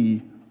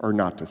see or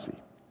not to see.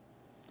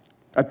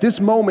 At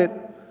this moment,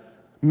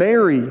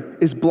 Mary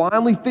is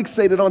blindly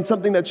fixated on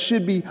something that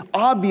should be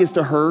obvious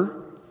to her.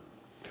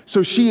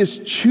 So she is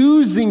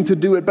choosing to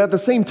do it, but at the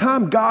same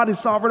time, God is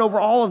sovereign over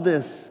all of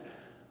this.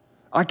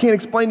 I can't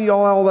explain to you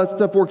all how that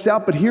stuff works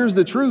out, but here's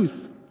the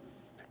truth.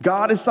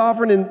 God is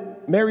sovereign and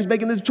Mary's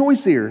making this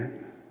choice here.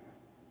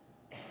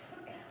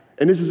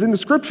 And this is in the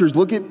scriptures.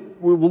 Look at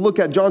we'll look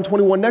at John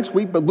 21 next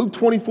week, but Luke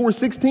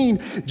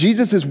 24:16,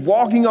 Jesus is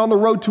walking on the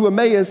road to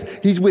Emmaus.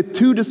 He's with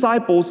two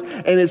disciples,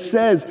 and it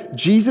says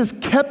Jesus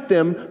kept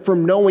them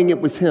from knowing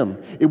it was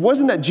him. It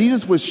wasn't that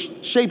Jesus was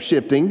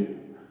shape-shifting.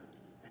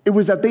 It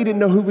was that they didn't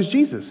know who was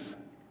Jesus.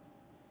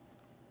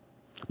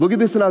 Look at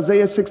this in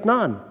Isaiah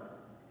 6:9.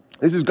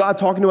 This is God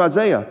talking to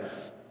Isaiah.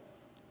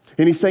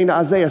 And he's saying to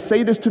Isaiah,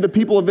 say this to the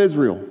people of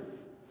Israel.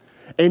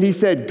 And he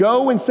said,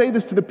 go and say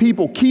this to the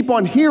people. Keep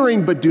on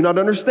hearing, but do not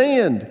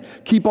understand.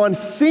 Keep on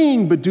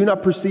seeing, but do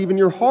not perceive in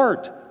your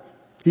heart.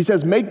 He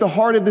says, make the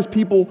heart of this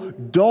people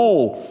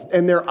dull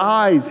and their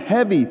eyes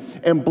heavy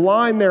and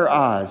blind their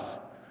eyes,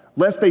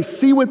 lest they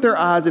see with their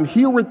eyes and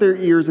hear with their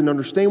ears and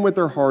understand with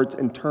their hearts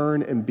and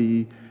turn and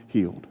be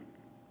healed.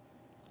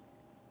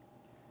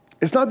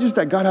 It's not just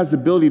that God has the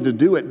ability to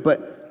do it,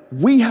 but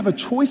we have a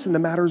choice in the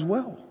matter as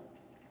well.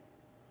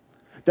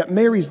 That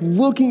Mary's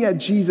looking at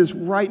Jesus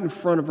right in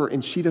front of her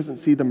and she doesn't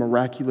see the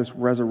miraculous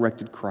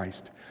resurrected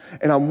Christ.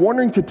 And I'm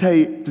wondering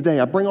today,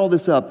 I bring all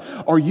this up,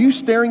 are you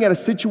staring at a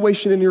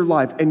situation in your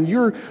life and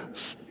you're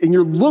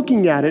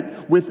looking at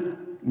it with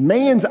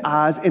man's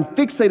eyes and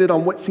fixated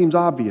on what seems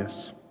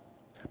obvious,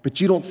 but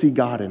you don't see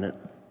God in it?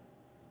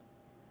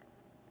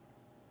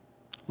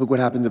 Look what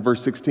happens in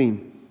verse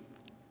 16.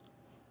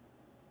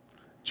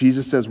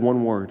 Jesus says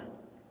one word,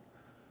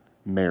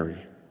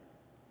 Mary.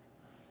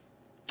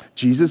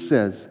 Jesus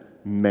says,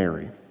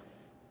 Mary.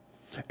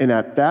 And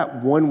at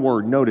that one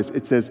word, notice,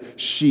 it says,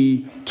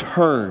 she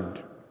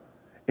turned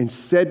and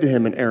said to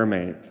him in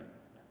Aramaic,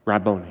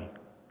 Rabboni,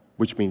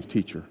 which means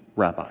teacher,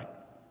 rabbi.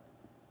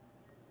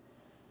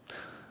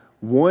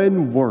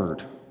 One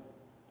word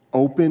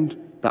opened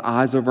the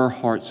eyes of her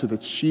heart so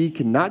that she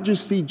could not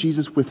just see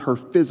Jesus with her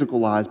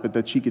physical eyes, but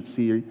that she could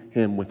see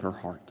him with her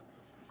heart.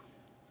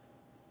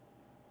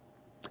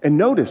 And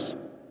notice,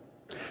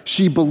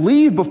 she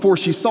believed before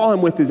she saw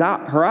him with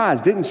her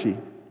eyes, didn't she?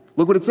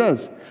 Look what it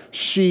says.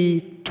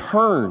 She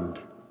turned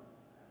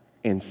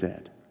and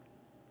said.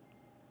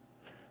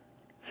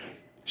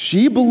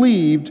 She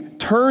believed,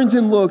 turns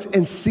and looks,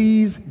 and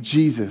sees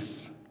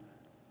Jesus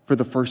for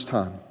the first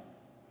time.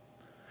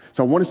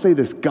 So I want to say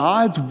this.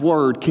 God's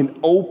word can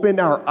open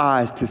our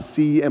eyes to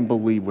see and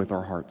believe with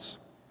our hearts.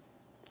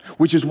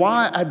 Which is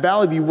why at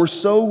Valley View, we're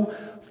so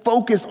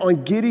focused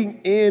on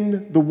getting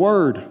in the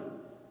word.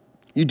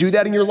 You do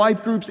that in your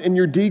life groups and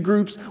your D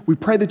groups. We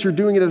pray that you're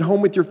doing it at home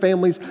with your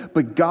families.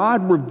 But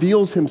God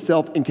reveals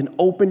himself and can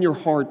open your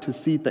heart to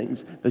see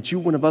things that you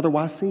wouldn't have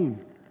otherwise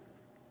seen.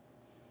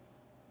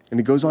 And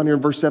it goes on here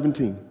in verse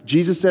 17.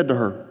 Jesus said to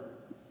her,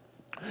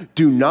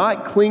 do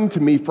not cling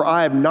to me, for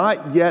I have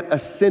not yet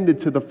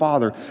ascended to the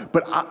Father.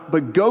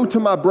 But go to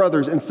my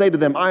brothers and say to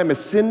them, I am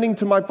ascending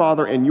to my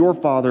Father and your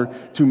Father,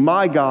 to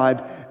my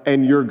God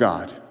and your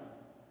God.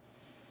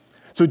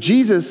 So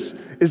Jesus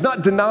is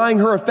not denying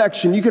her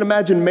affection. You can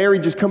imagine Mary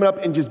just coming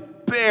up and just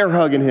bear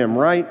hugging him,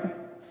 right?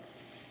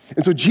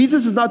 And so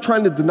Jesus is not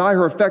trying to deny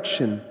her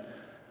affection,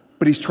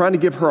 but he's trying to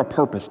give her a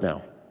purpose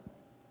now.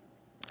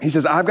 He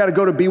says, I've got to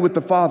go to be with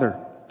the Father.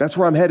 That's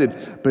where I'm headed.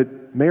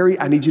 But Mary,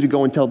 I need you to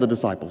go and tell the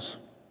disciples.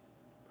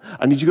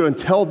 I need you to go and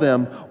tell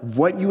them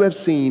what you have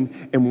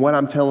seen and what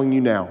I'm telling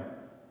you now.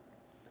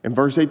 In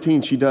verse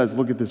 18, she does.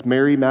 Look at this.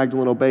 Mary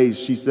Magdalene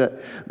obeys.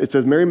 It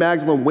says, Mary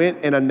Magdalene went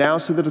and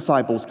announced to the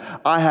disciples,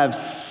 I have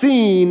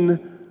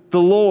seen the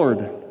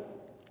Lord,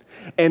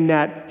 and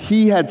that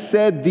he had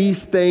said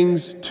these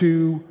things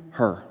to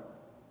her.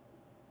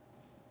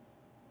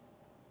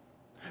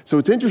 So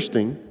it's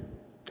interesting.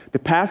 The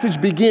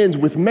passage begins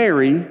with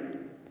Mary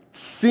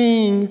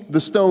seeing the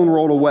stone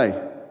rolled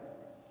away.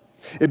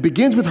 It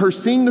begins with her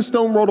seeing the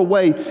stone rolled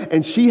away,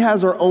 and she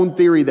has her own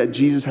theory that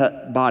Jesus'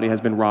 body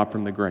has been robbed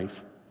from the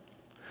grave.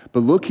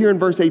 But look here in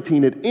verse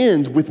 18, it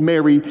ends with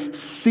Mary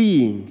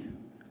seeing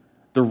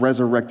the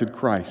resurrected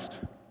Christ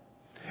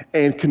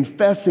and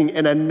confessing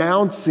and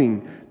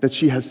announcing that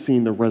she has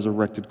seen the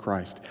resurrected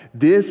Christ.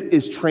 This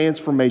is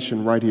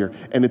transformation right here,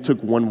 and it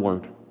took one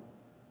word.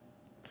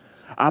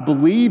 I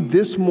believe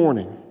this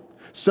morning,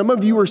 some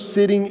of you are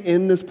sitting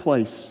in this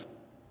place,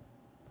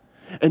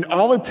 and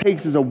all it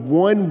takes is a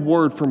one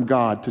word from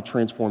God to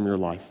transform your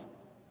life.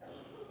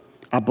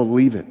 I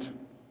believe it.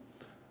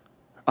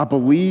 I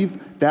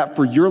believe that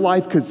for your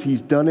life because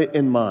he's done it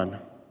in mine.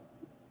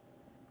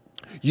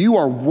 You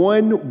are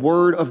one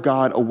word of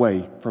God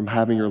away from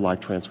having your life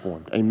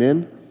transformed.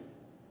 Amen?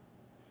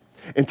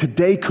 And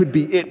today could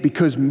be it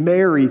because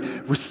Mary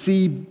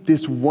received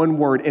this one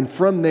word, and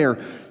from there,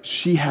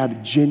 she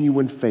had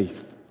genuine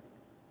faith.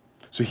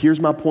 So here's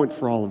my point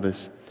for all of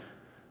us.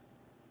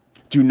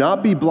 Do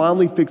not be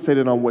blindly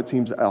fixated on what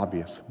seems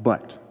obvious,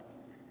 but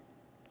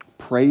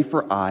pray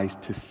for eyes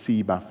to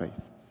see by faith.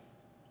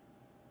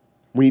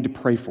 We need to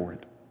pray for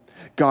it.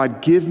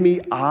 God, give me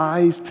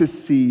eyes to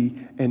see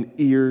and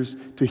ears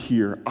to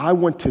hear. I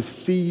want to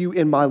see you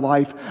in my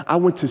life. I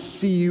want to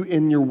see you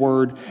in your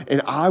word,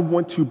 and I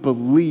want to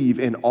believe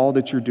in all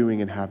that you're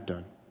doing and have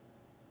done.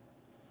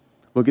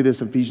 Look at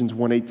this, Ephesians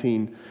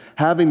 1:18.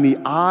 Having the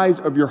eyes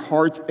of your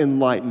hearts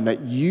enlightened,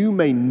 that you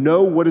may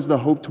know what is the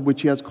hope to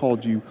which he has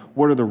called you,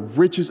 what are the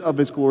riches of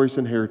his glorious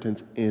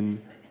inheritance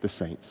in the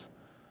saints.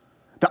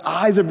 The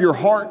eyes of your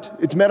heart,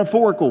 it's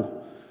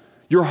metaphorical.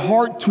 Your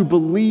heart to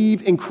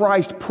believe in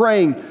Christ,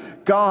 praying,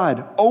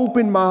 God,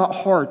 open my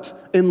heart,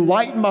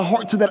 enlighten my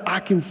heart so that I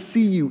can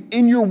see you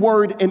in your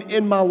word and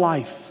in my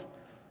life.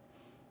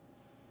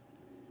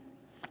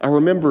 I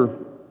remember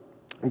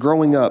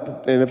growing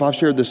up, and if I've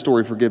shared this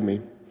story, forgive me.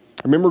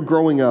 I remember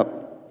growing up,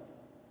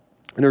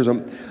 and there was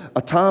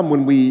a time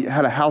when we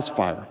had a house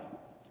fire,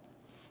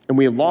 and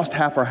we had lost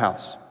half our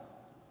house.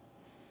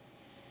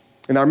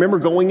 And I remember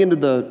going into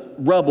the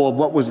rubble of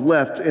what was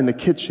left in the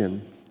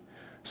kitchen,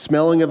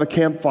 smelling of a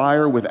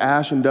campfire with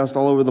ash and dust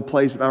all over the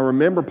place, and I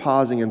remember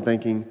pausing and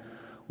thinking,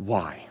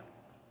 why?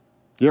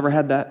 You ever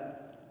had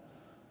that?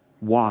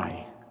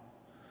 Why?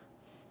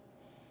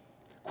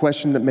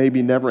 Question that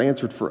maybe never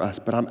answered for us,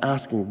 but I'm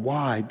asking,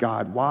 why,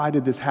 God? Why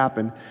did this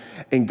happen?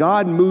 And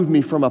God moved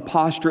me from a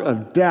posture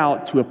of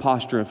doubt to a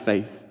posture of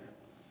faith.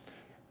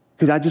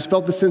 Because I just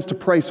felt the sense to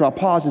pray, so I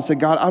paused and said,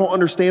 God, I don't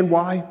understand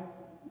why.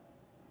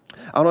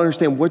 I don't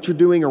understand what you're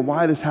doing or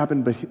why this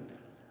happened, but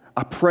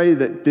I pray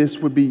that this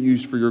would be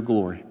used for your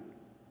glory.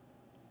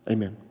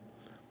 Amen.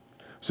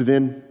 So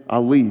then I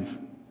leave.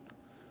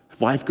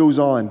 Life goes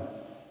on.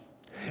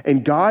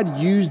 And God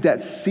used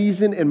that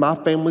season in my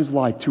family's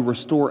life to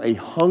restore a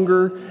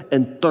hunger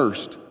and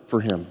thirst for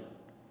him.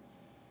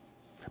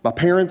 My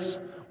parents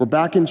were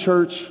back in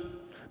church.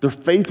 Their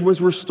faith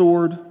was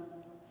restored.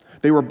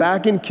 They were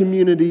back in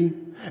community.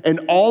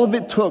 And all of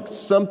it took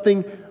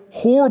something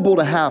horrible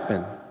to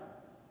happen.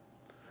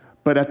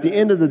 But at the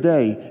end of the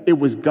day, it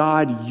was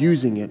God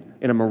using it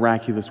in a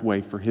miraculous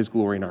way for his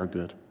glory and our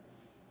good.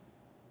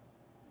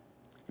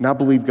 And I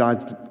believe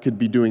God could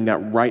be doing that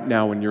right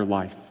now in your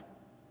life.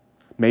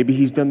 Maybe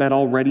he's done that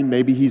already.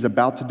 Maybe he's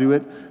about to do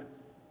it.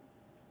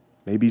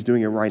 Maybe he's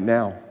doing it right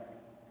now.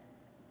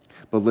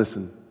 But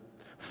listen,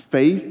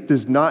 faith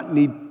does not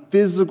need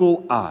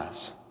physical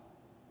eyes,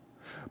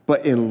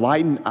 but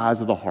enlightened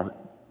eyes of the heart.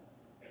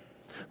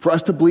 For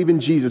us to believe in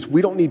Jesus,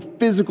 we don't need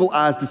physical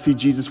eyes to see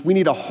Jesus. We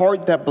need a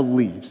heart that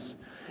believes.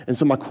 And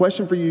so my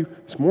question for you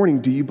this morning,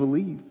 do you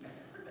believe?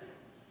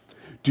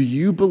 Do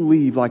you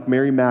believe like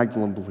Mary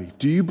Magdalene believed?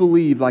 Do you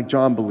believe like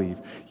John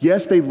believed?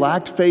 Yes, they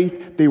lacked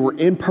faith. They were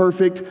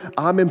imperfect.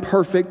 I'm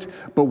imperfect.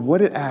 But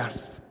what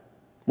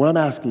I'm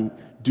asking,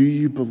 do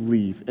you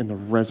believe in the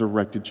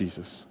resurrected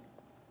Jesus?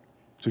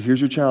 So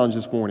here's your challenge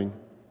this morning.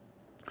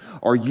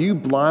 Are you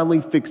blindly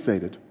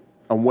fixated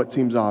on what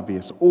seems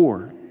obvious,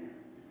 or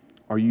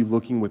are you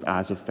looking with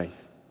eyes of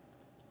faith?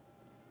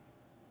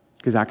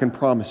 Because I can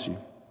promise you,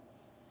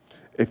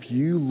 if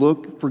you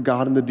look for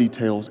God in the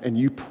details and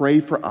you pray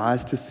for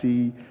eyes to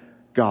see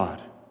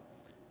God,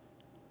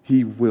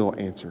 he will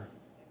answer.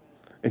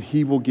 And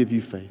he will give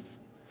you faith.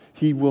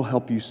 He will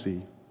help you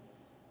see.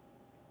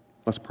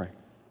 Let's pray.